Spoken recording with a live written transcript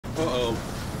Uh-oh.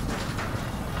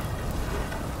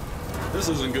 This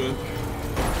isn't good.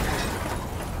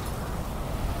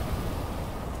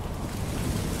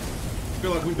 I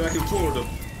feel like we're back in Florida.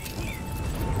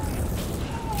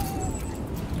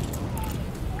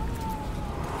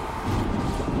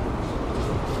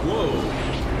 Whoa.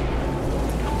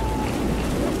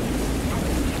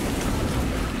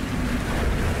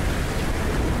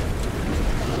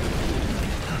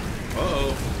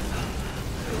 Uh-oh.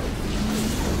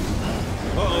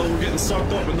 Uh-oh, we're getting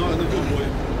sucked up, but not in a good way.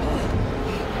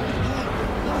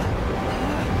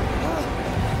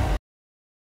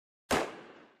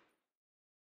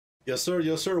 Yes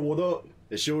sir, what up?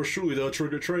 It's yours truly, the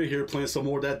Trigger Trey here, playing some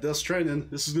more of that Death Stranding.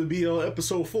 This is going to be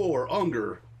episode 4,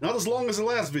 Unger. Not as long as the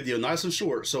last video, nice and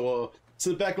short, so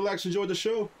sit back, relax, enjoy the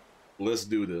show. Let's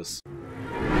do this.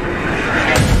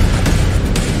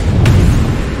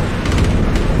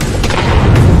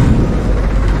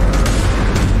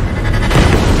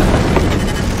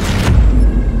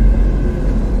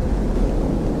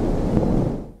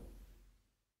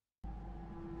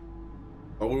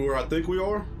 Are we where I think we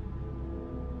are?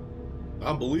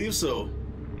 I believe so.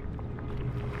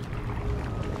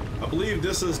 I believe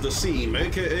this is the scene,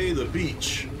 aka the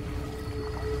beach.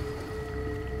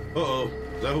 Uh-oh.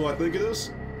 Is that who I think it is?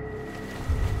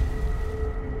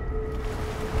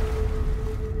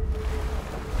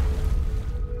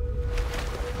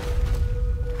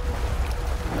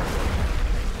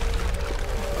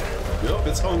 Yup,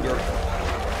 it's Unger.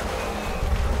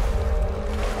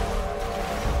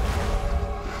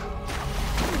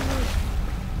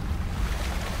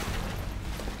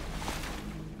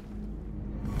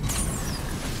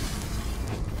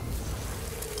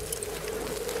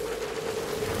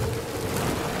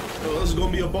 This is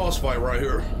gonna be a boss fight right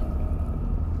here.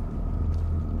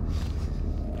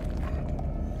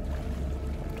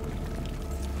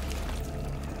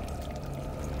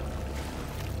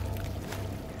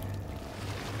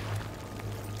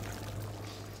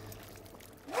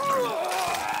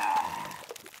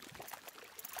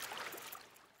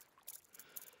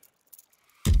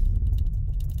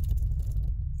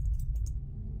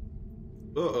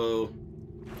 Uh-oh.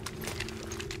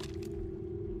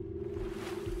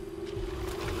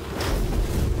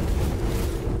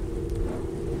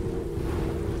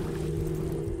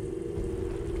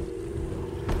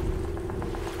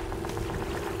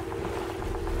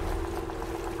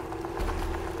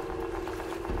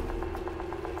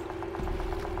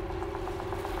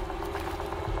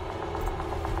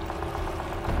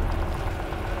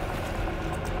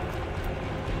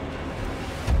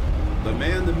 The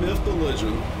man, the myth, the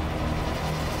legend.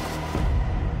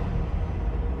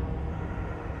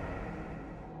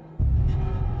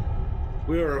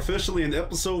 We are officially in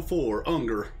episode 4,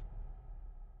 Unger.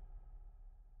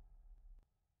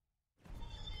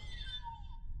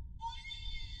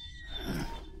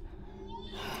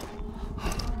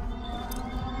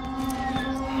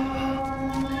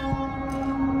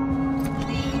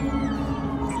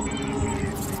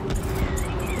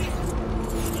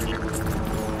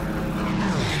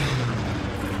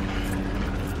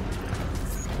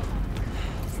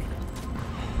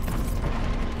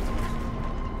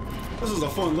 This is a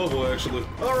fun level, actually.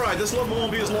 Alright, this level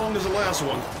won't be as long as the last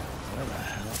one.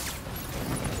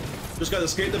 Just gotta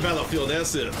escape the battlefield,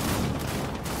 that's it.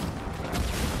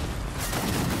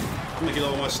 Let me get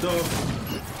all my stuff.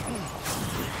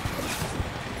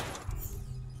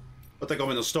 I think I'm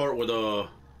gonna start with, do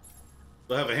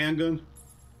I have a handgun?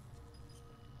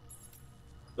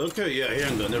 Okay, yeah,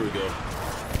 handgun, there we go.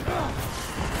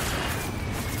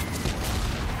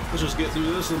 Let's just get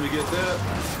through this, let me get that.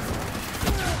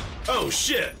 Oh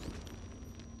shit!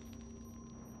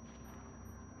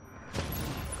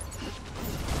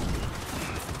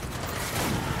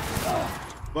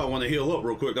 Might want to heal up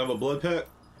real quick. I have a blood pack?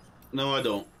 No, I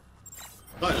don't.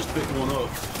 I just picked one up.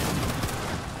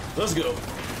 Let's go.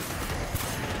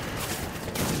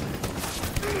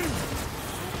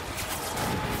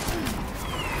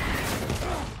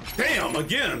 Damn,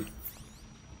 again!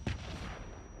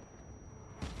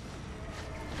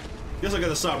 Guess I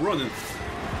gotta stop running.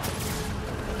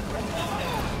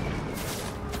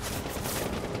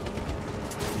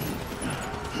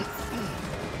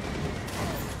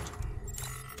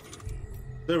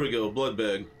 There we go, blood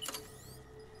bag.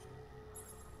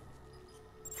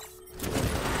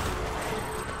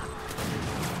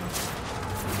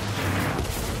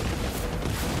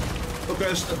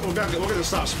 Okay, we're gonna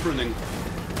stop sprinting.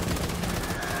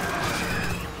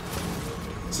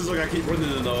 Seems like I keep running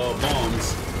into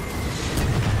bombs.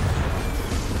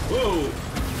 Whoa!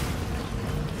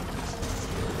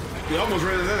 Yeah, I almost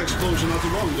ran into that explosion not too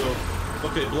long ago.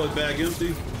 Okay, blood bag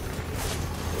empty.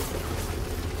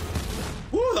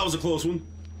 that was a close one.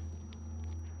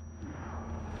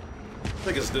 I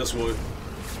think it's this way.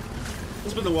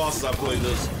 It's been a while since I played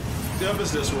this. Yep, it's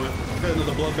this way. Got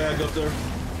another blood bag up there.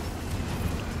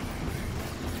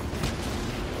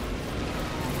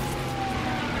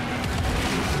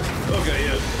 Okay,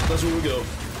 yeah, that's where we go.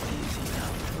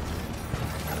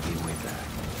 Gotta be way back.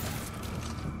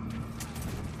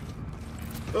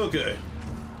 Okay.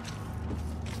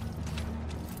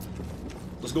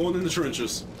 Let's go in the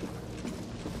trenches.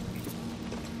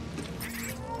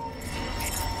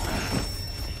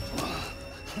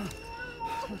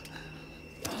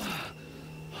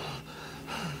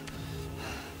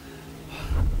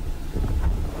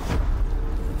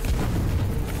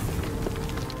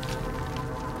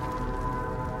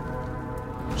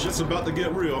 Shit's about to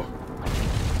get real.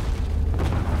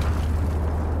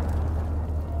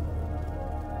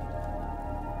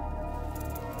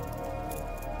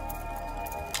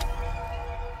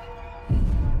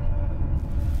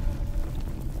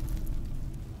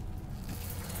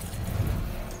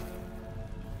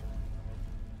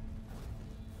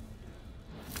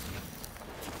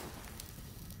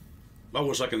 I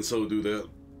wish I can so do that.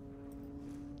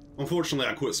 Unfortunately,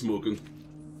 I quit smoking.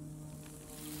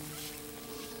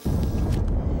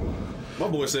 My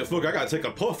boy said, fuck, I gotta take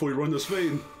a puff before we run this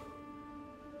fade.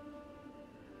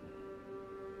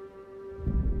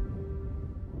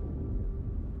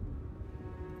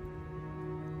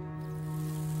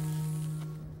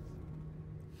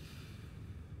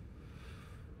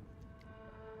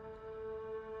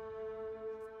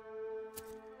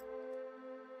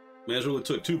 Man, it really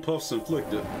took 2 puffs to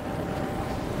inflict it.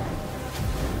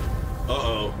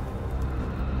 Uh-oh.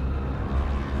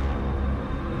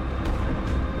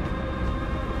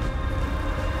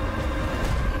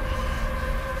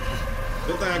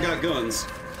 Good thing I got guns.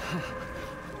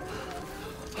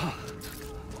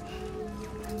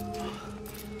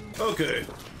 Okay.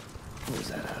 Who was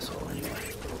that asshole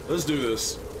anyway? Let's do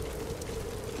this.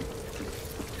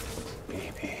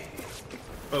 Baby.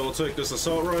 I will take this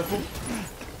assault rifle.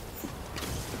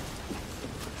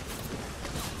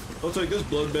 I'll take this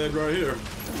blood bag right here.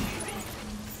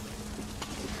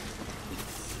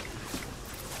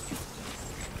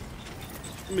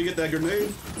 Let me get that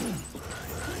grenade.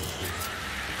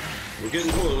 We're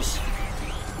getting close.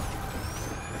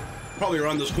 Probably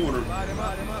around this corner. Light him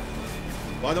up.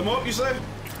 Light them up, you say?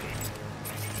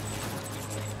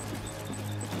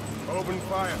 Open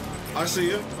fire. I see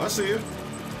you. I see you.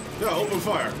 Yeah, open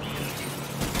fire.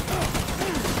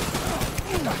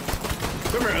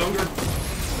 Come here, Unger.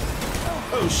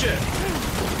 Oh, shit.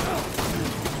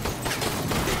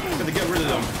 Gotta get rid of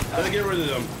them. Gotta get rid of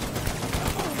them.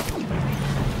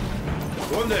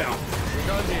 One down. We're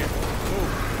done here.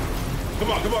 Move.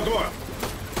 Come on, come on, come on.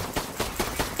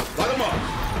 Light them up.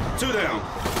 2 down.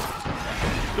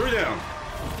 3 down.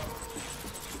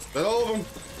 That all of them?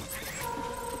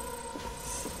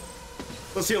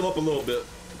 Let's heal up a little bit.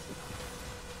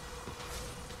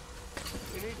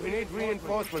 We need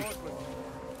reinforcements.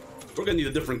 We're gonna need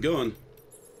a different gun.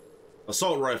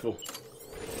 Assault rifle.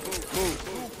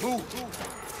 Move.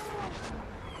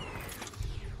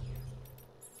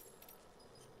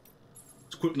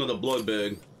 Let's equip another blood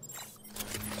bag.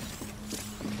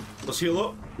 Let's heal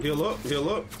up, heal up, heal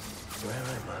up. Where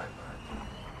am I?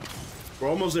 We're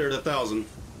almost there at 1,000.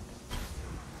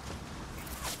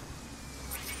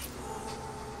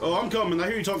 Oh, I'm coming. I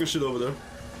hear you talking shit over there.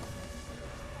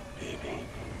 Baby.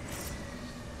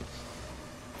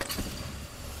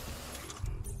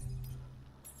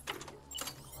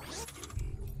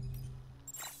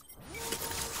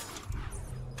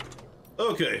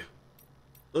 Okay.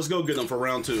 Let's go get them for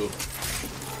round 2.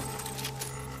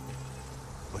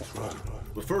 What's wrong?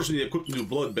 But first we need to equip the new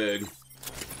blood bag.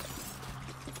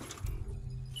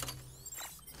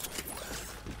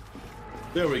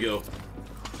 There we go.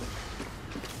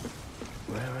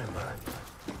 Where am I?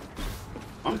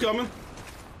 I'm coming.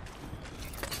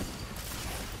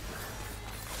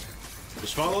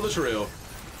 Just follow the trail.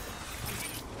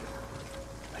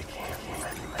 I can't.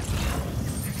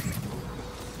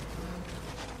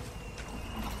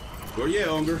 Where you at,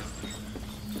 Unger?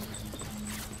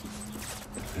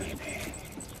 Baby.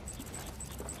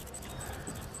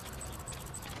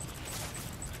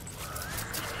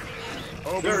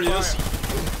 Open There he fire. is.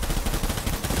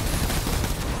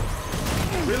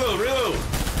 Reload, reload.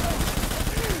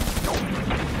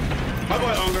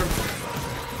 Bye-bye, Unger.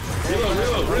 Reload,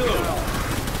 reload, reload.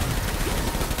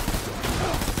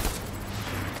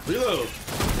 Reload.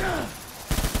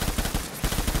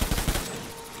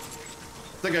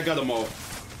 I think I got them all.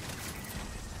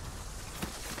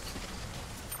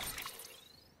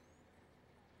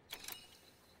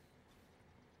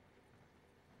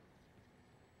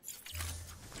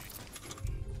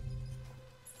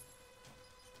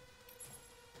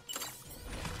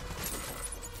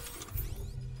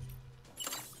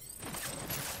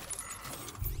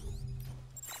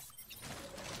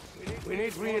 We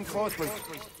need reinforcements.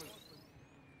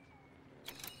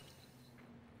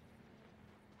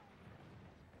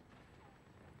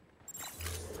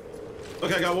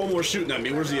 Okay, I got one more shooting at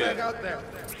me. Where's he at? Out there.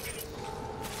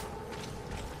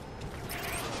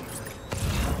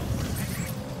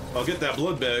 I'll get that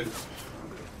blood bag.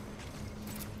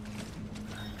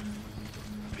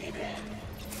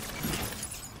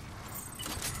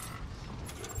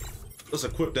 Let's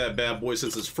equip that bad boy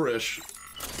since it's fresh.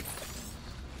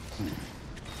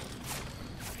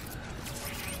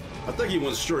 I think he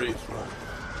went straight.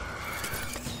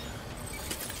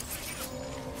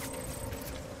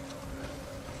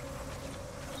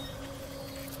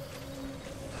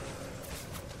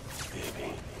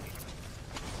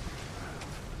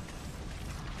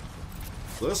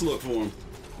 Let's look for him.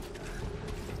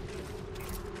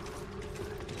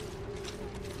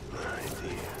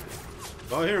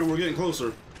 I hear him. We're getting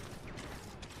closer.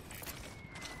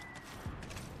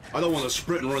 I don't want to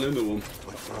sprint and run into him.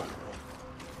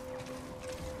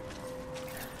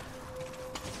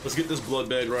 Let's get this blood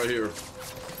bag right here.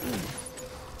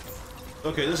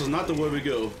 Okay, this is not the way we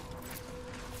go.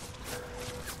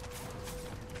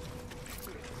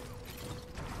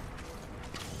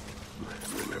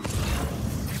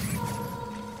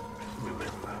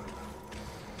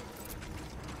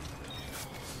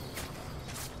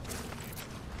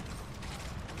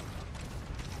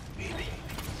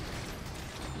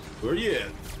 Where you at?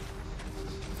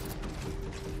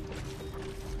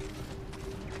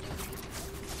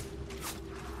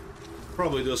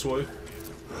 Probably this way.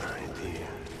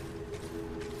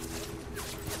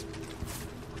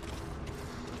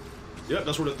 Yep,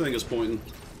 that's where the thing is pointing.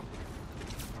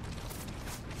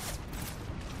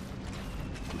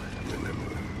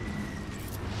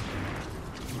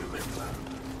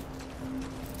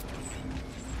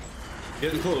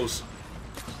 Getting close.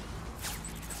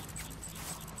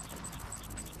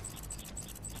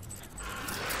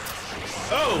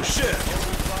 Oh shit!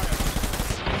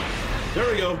 There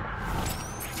we go.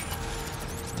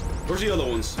 Where's the other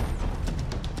ones?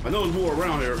 I know there's more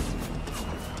around here.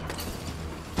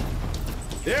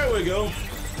 There we go.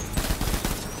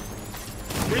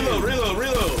 Reload, reload,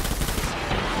 reload.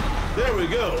 There we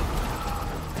go.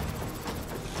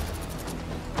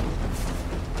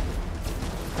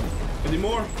 Any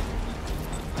more?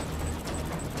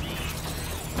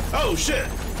 Oh shit!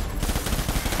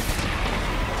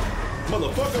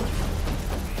 Motherfucker!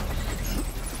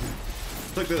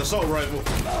 Take that assault rifle.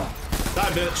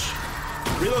 Die, bitch.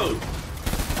 Reload.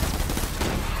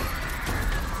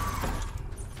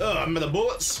 I'm out of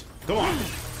bullets. Come on.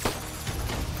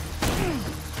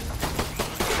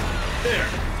 There.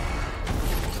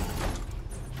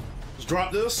 Let's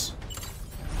drop this.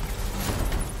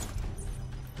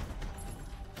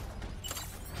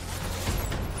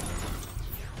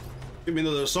 Give me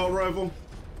another assault rifle.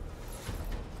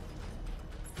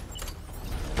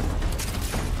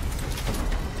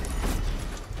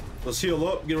 Let's heal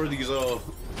up, get rid of these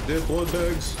dead blood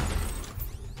bags.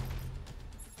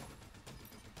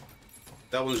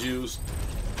 That one's used.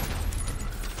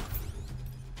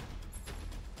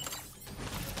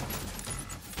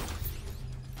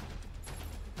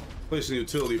 Place a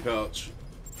utility pouch.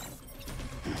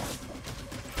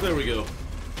 There we go.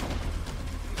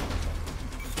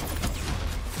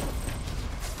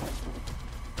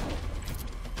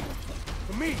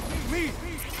 Me!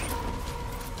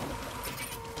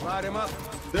 Light him up.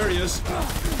 There he is. Come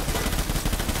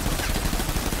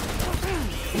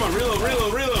on, reload,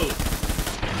 reload, reload.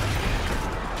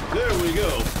 There we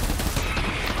go.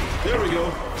 There we go.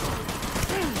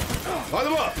 Light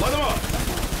him up, light him up.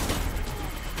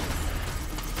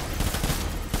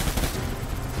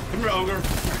 Come here, Unger.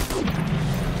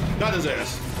 Got his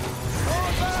ass.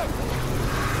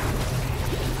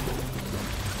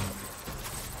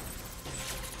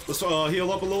 Let's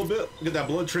heal up a little bit. Get that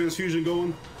blood transfusion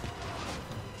going.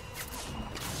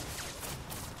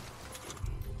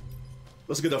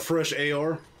 Let's get a fresh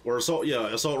AR or assault. Yeah,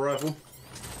 assault rifle.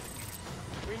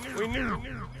 We knew.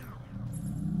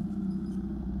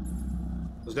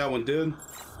 Is that one dead?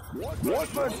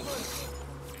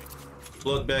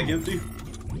 Blood bag empty.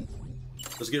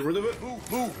 Let's get rid of it. Move.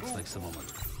 Looks like someone.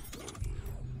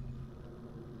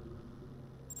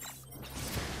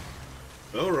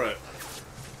 All right.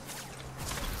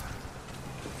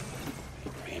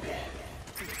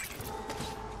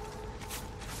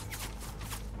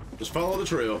 Just follow the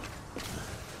trail.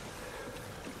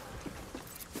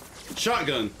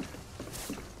 Shotgun.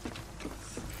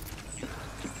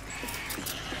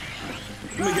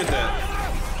 Let me get that.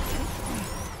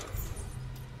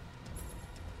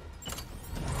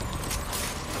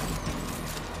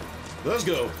 Let's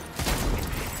go.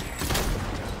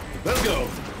 Let's go.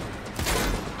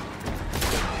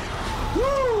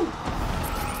 Woo!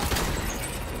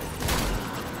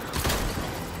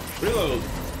 Reload.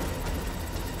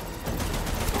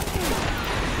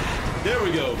 There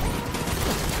we go.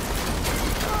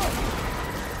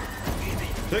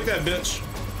 Take that, bitch.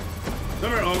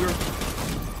 Come here, Unger.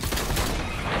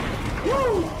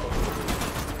 Woo!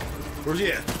 Where's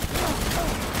he at?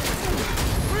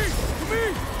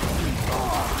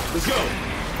 Let's go.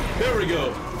 There we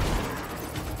go.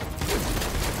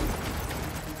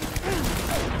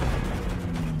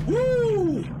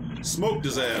 Woo! Smoked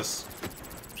his ass.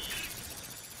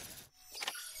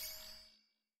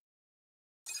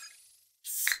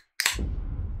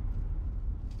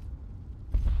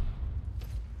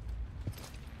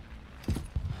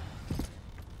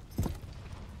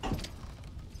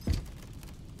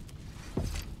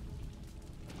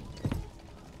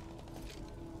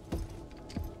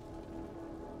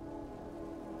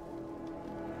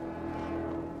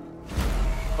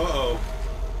 Uh-oh.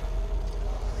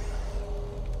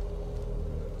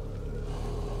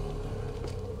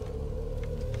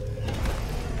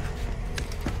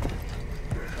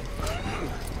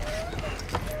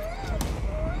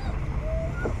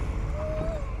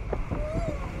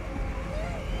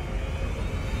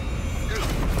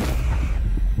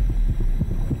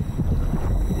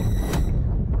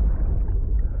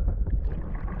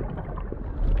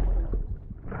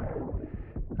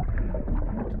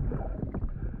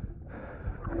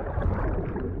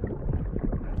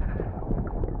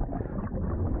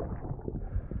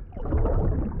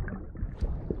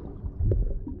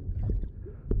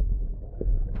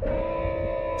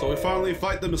 So we finally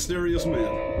fight the mysterious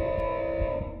man.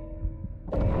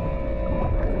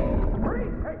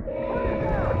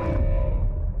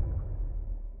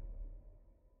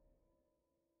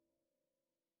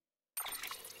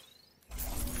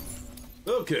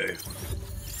 Okay.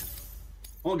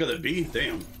 Oh, got a B?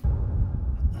 Damn.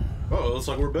 Uh-oh, looks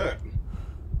like we're back.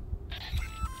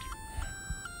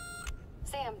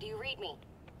 Sam, do you read me?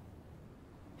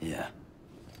 Yeah.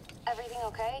 Everything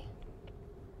okay?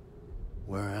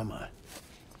 Where am I?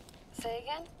 Say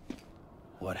again?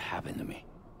 What happened to me?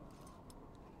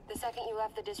 The second you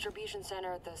left the distribution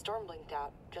center, the storm blinked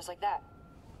out, just like that.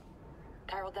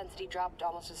 Chiral density dropped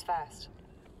almost as fast.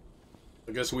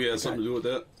 I guess we had something to do with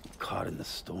that. Caught in the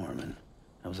storm and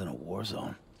I was in a war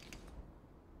zone.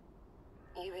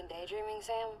 You been daydreaming,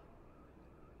 Sam?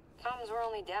 Comms were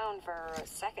only down for a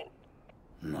second.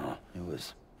 No, it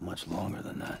was much longer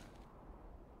than that.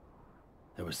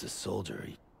 There was this soldier,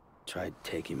 he tried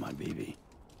taking my BB.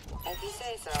 If you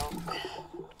say so.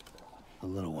 The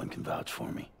little one can vouch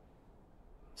for me.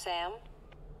 Sam?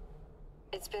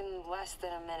 It's been less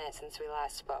than a minute since we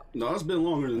last spoke. No, it's been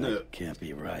longer than that. Can't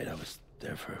be right. I was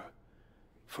there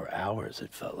for hours,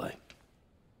 it felt like.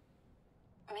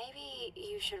 Maybe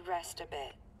you should rest a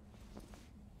bit.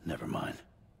 Never mind.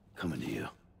 Coming to you.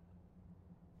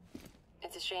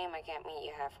 It's a shame I can't meet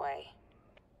you halfway.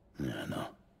 Yeah, I know.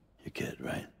 Your kid,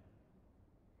 right?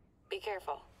 Be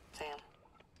careful, Sam.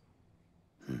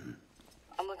 Mm-hmm.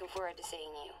 I'm looking forward to seeing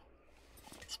you.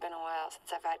 It's been a while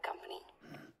since I've had company.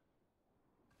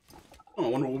 Oh, I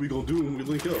wonder what we gonna do when we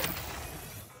link up.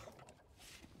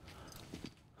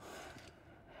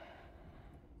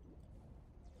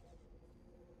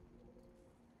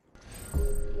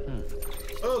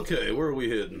 Okay, where are we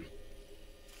heading?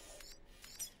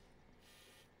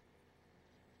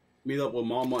 Meet up with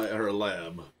Mama at her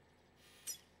lab.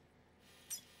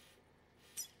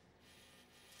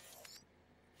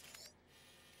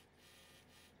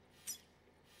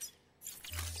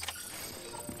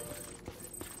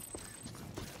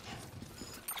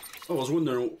 I was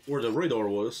wondering where the radar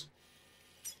was.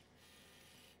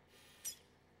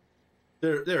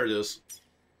 There it is.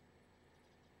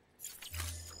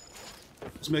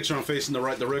 Let's make sure I'm facing the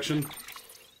right direction.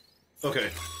 Okay.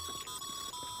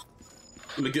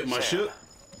 Let me get my Sam, shit.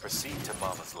 Proceed to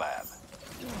Mama's lab.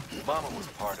 Mama was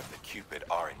part of the Cupid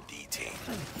R&D team.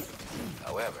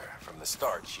 However, from the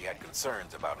start, she had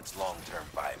concerns about its long-term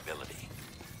viability.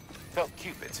 Felt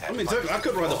Cupids had I mean, funny I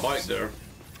could ride a flaws, bike there.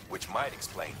 which might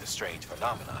explain the strange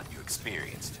phenomenon you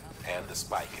experienced and the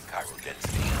spike in chiral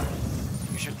density.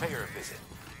 You should pay her a visit.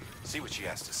 See what she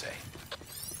has to say.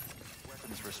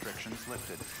 Weapons restrictions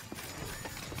lifted.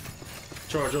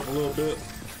 Charge up a little bit.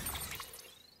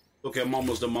 Okay, I'm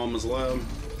almost at Mama's lab.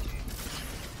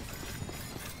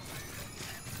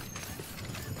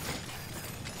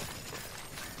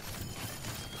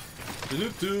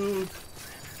 Doo-doo-doo.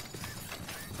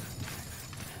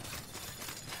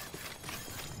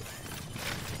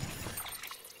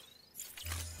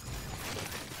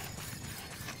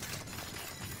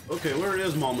 Okay, where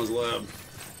is Mama's lab?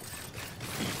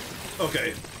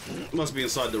 Okay, must be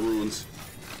inside the ruins.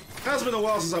 Has been a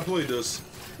while since I played this.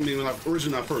 I mean, when I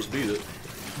originally first beat it.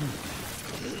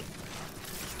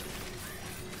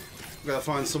 Gotta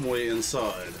find some way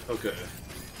inside. Okay.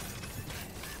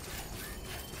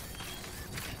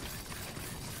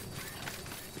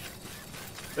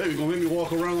 Hey, you gonna make me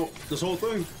walk around this whole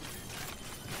thing?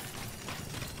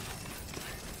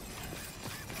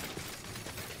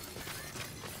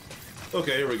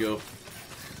 Okay, here we go.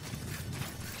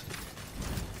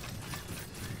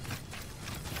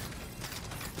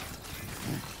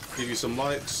 Give you some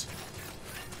likes.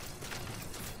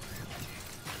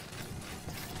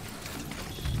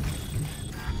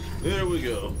 There we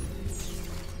go.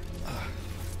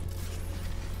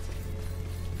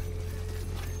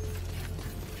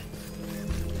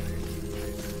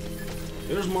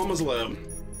 There's Mama's lab.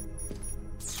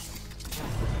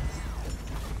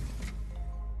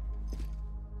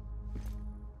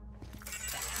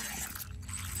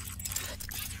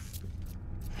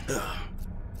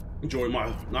 Enjoy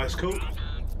my nice coat.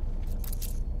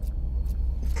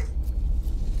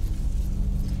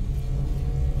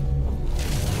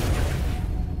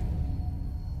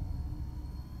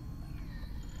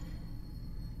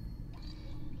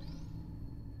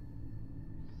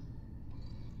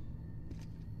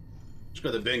 She's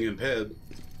got a banging pad.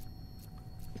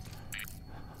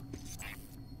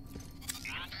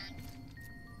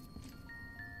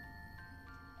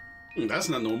 That's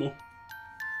not normal.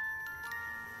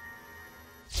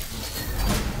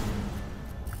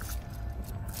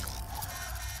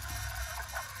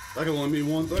 That can only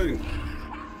mean one thing.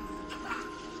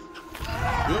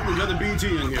 Yep, we got a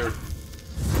BT in here.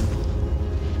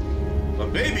 A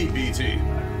baby BT.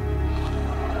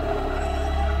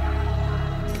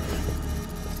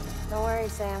 Don't worry,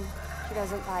 Sam. He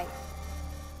doesn't bite.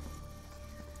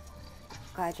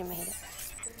 Glad you made it.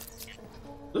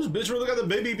 This bitch really got a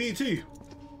baby BT.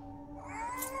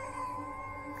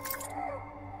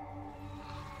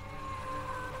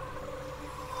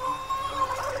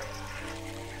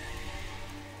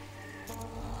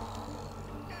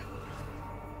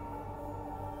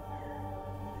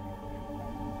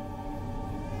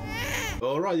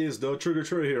 Alright, it's the Trigger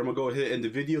Trey here. I'm gonna go ahead and end the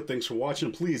video. Thanks for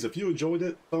watching. Please, if you enjoyed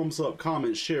it, thumbs up,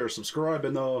 comment, share, subscribe,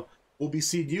 and we'll be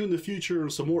seeing you in the future in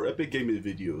some more epic gaming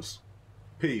videos.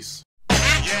 Peace.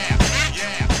 Yeah,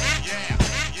 yeah.